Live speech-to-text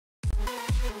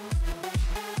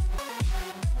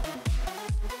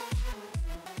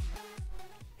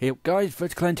Hey guys,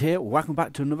 Vertical here. Welcome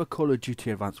back to another Call of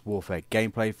Duty Advanced Warfare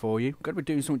gameplay for you. We're going to be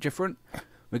doing something different.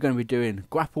 We're going to be doing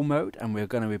grapple mode and we're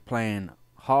going to be playing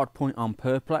hardpoint on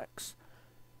Perplex.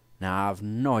 Now I have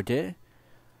no idea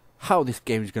how this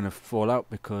game is going to fall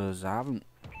out because I haven't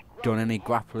done any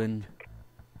grappling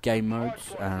game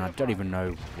modes and I don't even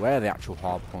know where the actual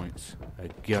hardpoints are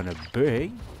going to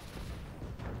be.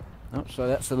 Oh, so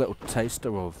that's a little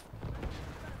taster of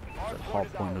the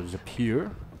hardpoint does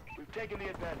appear. Taking the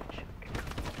advantage.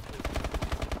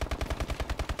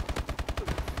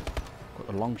 Got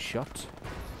the long shot.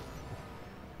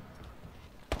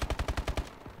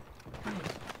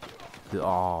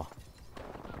 Ah.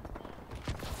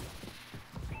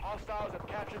 Hostiles have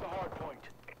captured the hard point.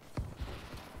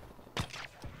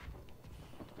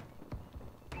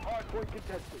 Hard point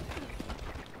contested.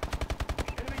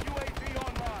 Enemy UAV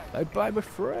online. Bye bye, my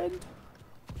friend.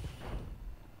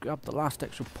 Grab the last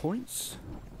extra points.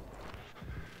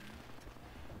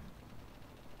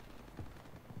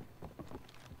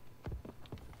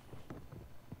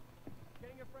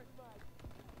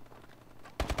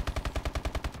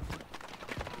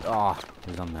 Ah,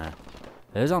 he's on there.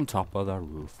 He's on top of the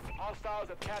roof. Hostiles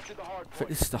have captured the hard I think point.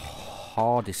 this is the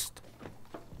hardest.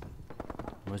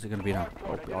 Where's it going to be now?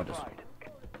 Oh, behind us.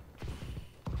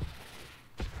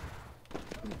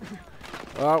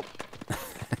 Oh.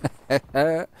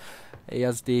 He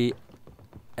has the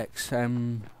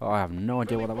XM. Oh, I have no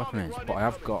idea what that weapon is, but I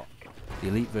have got the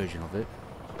elite version of it.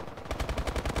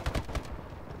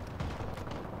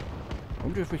 I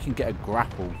wonder if we can get a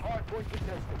grapple. Hard point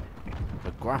contested.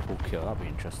 A grapple kill, that'd be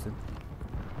interesting.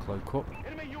 Cloak up.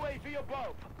 Enemy UAV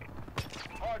above.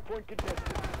 Hard point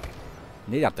contested.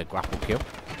 Need to have the grapple kill.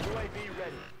 UAV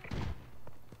ready.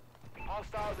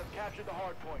 Hostiles have captured the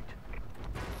hard point.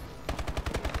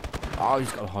 Oh,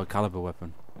 he's got a high caliber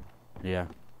weapon. Yeah.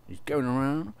 He's going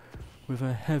around with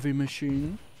a heavy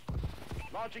machine.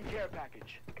 Launching care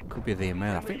package. Could be the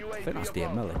Ameli. I think that's the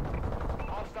Ameli.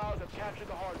 Hostiles have captured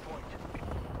the hard point.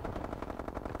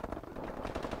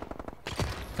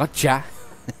 Gotcha!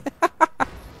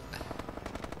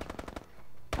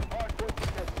 Hard point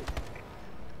contested.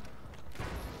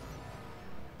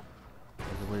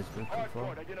 Where's the Hard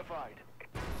point identified.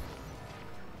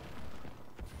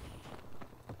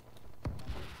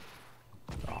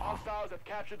 Hostiles have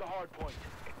captured the hard point.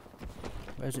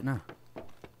 Where is it now?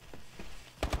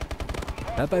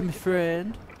 Bye bye, my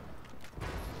friend.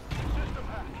 System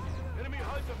hacked. Enemy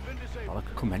HUDs have been Oh, disabled. I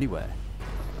could come anywhere.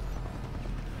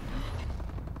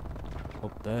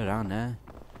 Up there, down there.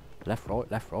 Left,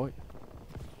 right, left, right.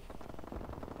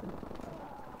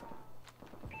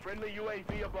 Friendly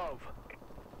UAV above.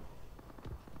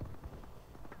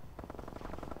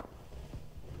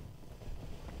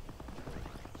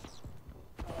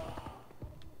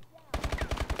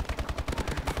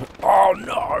 Oh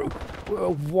no! We're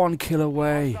 1 kill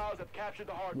away. Hostiles have captured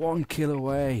the hard 1 kill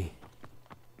away.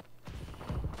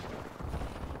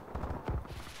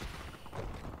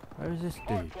 Where is this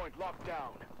hard dude? point locked down.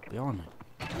 Behind me.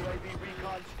 UAV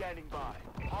recon standing by.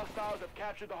 Hostiles have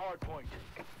captured the hard point.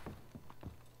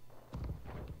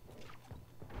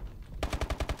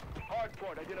 Hard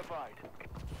point identified.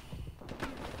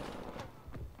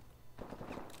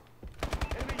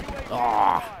 Enemy UAV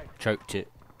Ah! online. Choked it.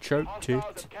 Choked Hostiles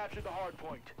it. have captured the hard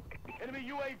point.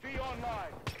 Enemy UAV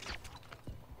online.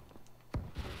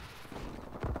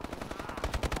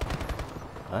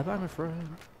 Bye bye, my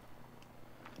friend.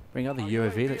 Bring out the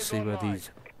UAV. Let's see where these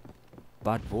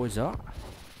bad boys are.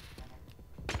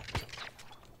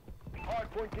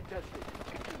 Hard point contested.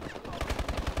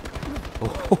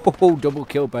 Oh, double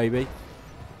kill, baby.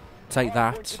 Take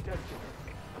Hard point that. contested.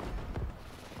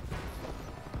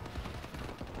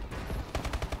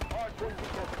 Hard point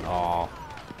contested. Oh,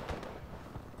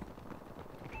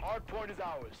 Hard point is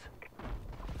ours.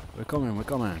 we're coming, we're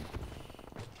coming.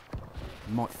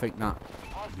 You might think that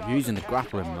Hostiles using the have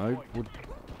captured grappling hard mode point. would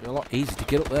be a lot easier to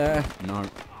get up there. No.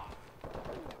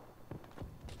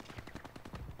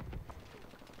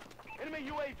 Enemy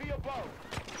UAV above.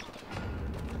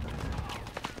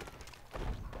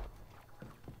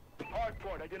 Hard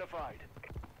point identified.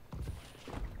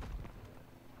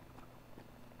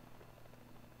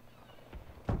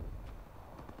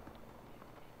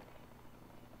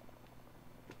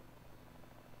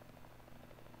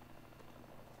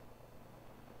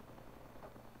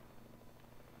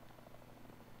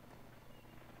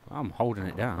 I'm holding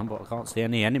it down, but I can't see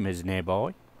any enemies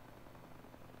nearby.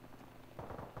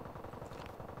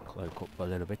 Cloak up a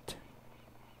little bit.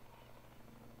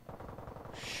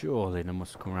 Surely they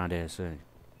must come around here soon.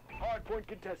 Hardpoint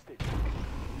contested.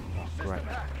 Oh, great. System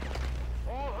hacked.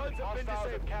 All HUDs have been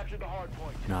disabled. Captured the hard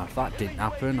point. Now, if that didn't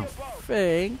happen, I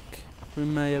think we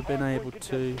may have been able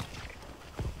to.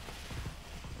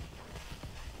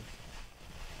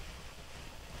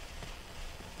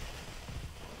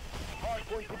 Hard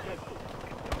point contested.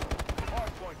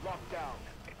 Hard point locked down.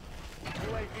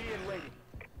 UAV in waiting.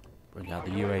 Bring out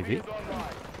the UAV. Is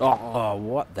online. Oh,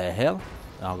 what the hell?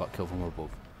 Oh, I got killed from above.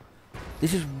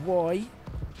 This is why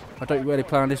I don't really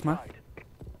play on this map.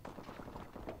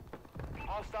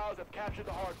 Hostiles have captured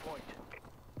the hard point.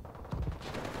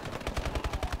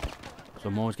 So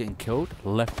I'm always getting killed,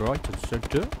 left, right, and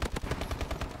centre.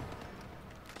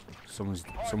 Someone's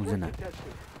in there.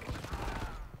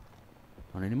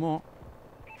 Not anymore.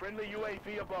 Friendly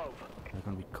UAV above. They're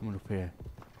gonna be coming up here.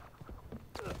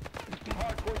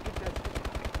 Hard point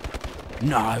contested.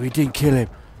 No, we didn't kill him.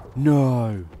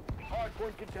 No. Hard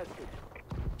point contested.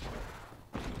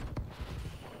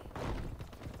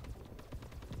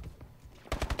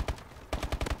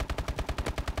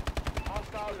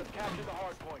 Hostiles have captured the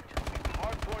hard point.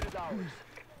 Hard point is ours.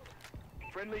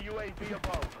 Friendly UAV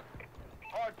above.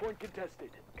 Hard point contested.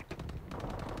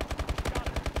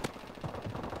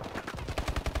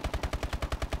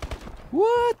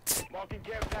 What? Marking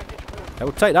care package forward. They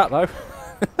will take that though.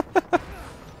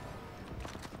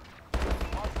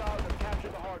 Hostiles have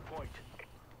captured the hard point.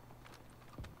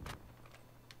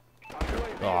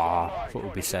 Ah, thought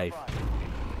we'd be safe.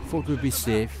 Thought we'd be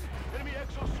safe. Enemy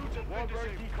exosuits have been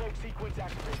disabled. Decloak sequence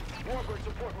activated. Warbird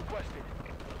support requested.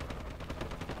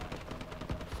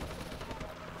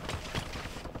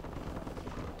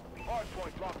 Hard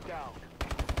point locked down.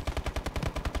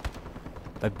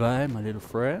 Bye bye, my little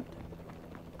friend.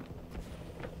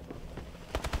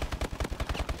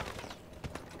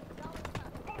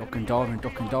 Duck and diving,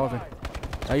 duck and diving.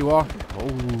 There you are.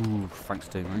 Oh, thanks,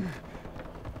 teammate.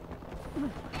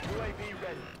 UAV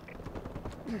ready.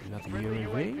 You got the Friendly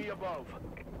UAV. UAV above.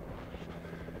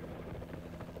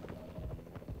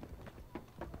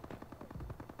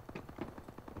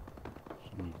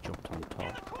 Somebody jumped on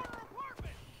top.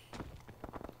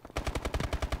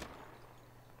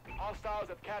 Hostiles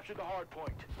have captured the hard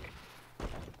point.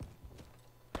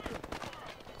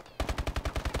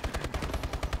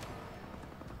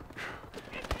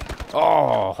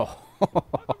 Oh!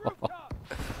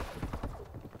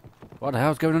 What the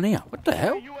hell's going on here? What the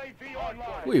hell? UAV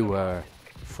online. We were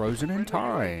frozen in Friendly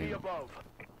UAV time. above.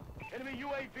 Enemy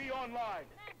UAV online.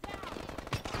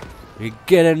 We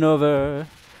get another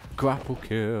grapple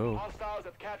kill. Hostiles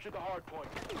have captured the hard point.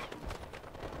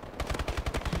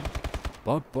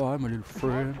 Bye bye, my little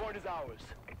friend. Hard point is ours.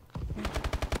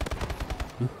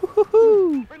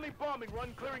 Woohoo! Friendly bombing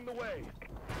run clearing the way.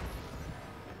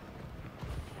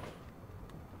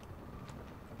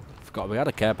 Forgot we had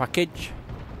a care package.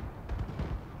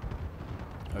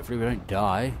 Hopefully we don't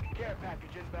die. Care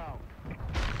package inbound.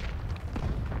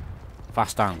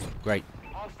 Fast downs. Great.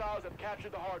 Hostiles have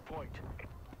captured the hard point.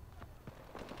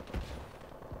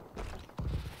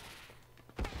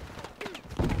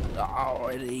 Oh,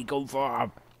 where did he go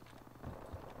from?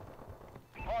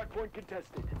 Hard point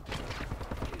contested.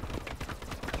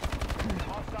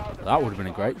 Hostiles have That would have been captured a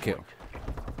the great hard kill. point.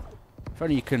 If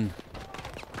only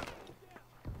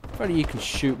you can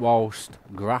shoot whilst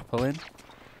grappling.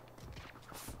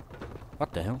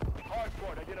 What the hell? Hard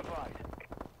point identified.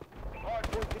 Hard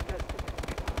point contested.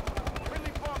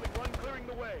 Friendly bombing run clearing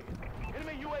the way.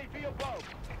 Enemy UAV above.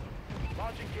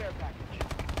 Launching care package.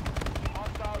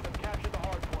 Hostiles have captured the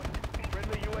hard point.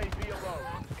 Friendly UAV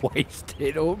above.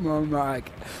 Wasted up my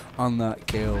mag on that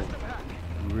kill.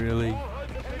 Really? All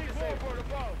HUDs have been disabled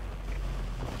above.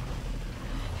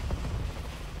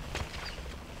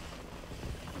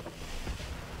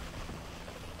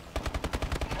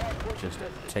 Hard point Just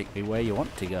contested. take me where you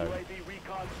want to go. UAV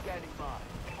recon standing by.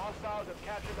 Hostiles have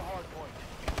captured the hard point.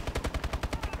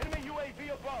 Enemy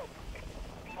UAV above.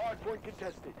 Hard point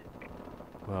contested.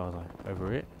 Where are they?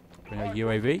 Over here? Bring a Hard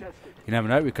UAV? point contested. You never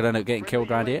know, we could end up getting killed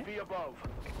Friendly around here. UAV above.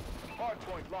 Hard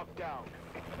point locked down.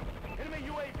 Enemy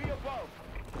UAV above.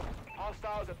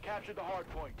 Hostiles have captured the hard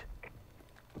point.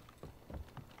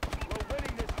 We're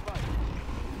winning this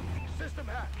fight. System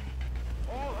hack.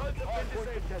 All HUDs have been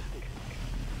disabled.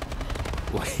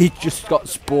 Well, he just got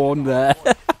spawned there.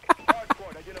 Hard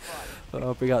point identified.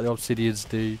 Oh, bring out the obsidians,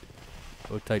 dude.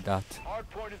 We'll take that. Hard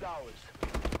point is ours.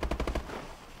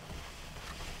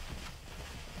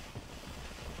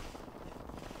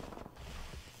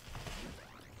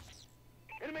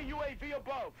 Enemy UAV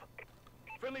above.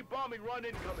 Friendly bombing run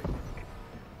incoming.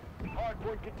 Hard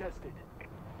point contested.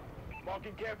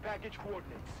 Marking care package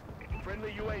coordinates.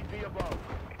 Friendly UAV above.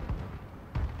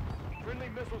 Friendly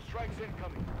missile strikes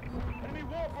incoming. Enemy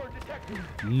Warfare detected.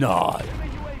 No. Enemy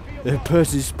UAV The above.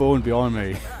 person spawned behind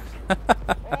me. All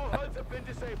HUDs have been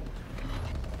disabled.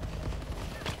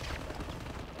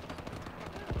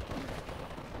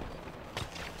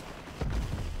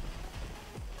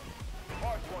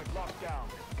 Hardpoint locked down.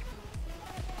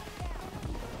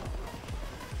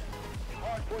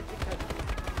 Hardpoint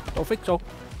contested. Don't think so.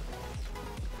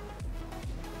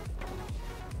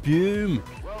 Boom.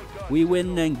 Well done. We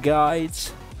win then,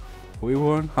 guys. We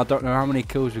won. I don't know how many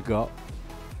kills we got.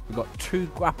 We got 2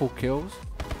 grapple kills.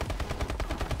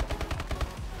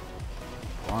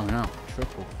 Wow, now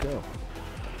triple kill.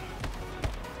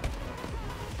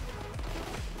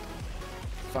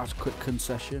 Fast quick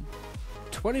concession.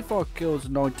 25 kills,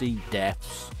 19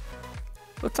 deaths.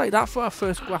 We'll take that for our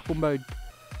first grapple mode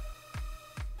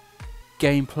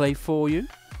gameplay for you.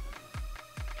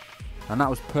 And that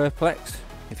was Perplex.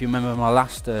 If you remember my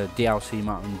last DLC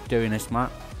map and doing this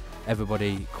map,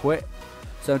 everybody quit.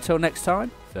 So until next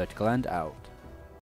time, Vertical End out.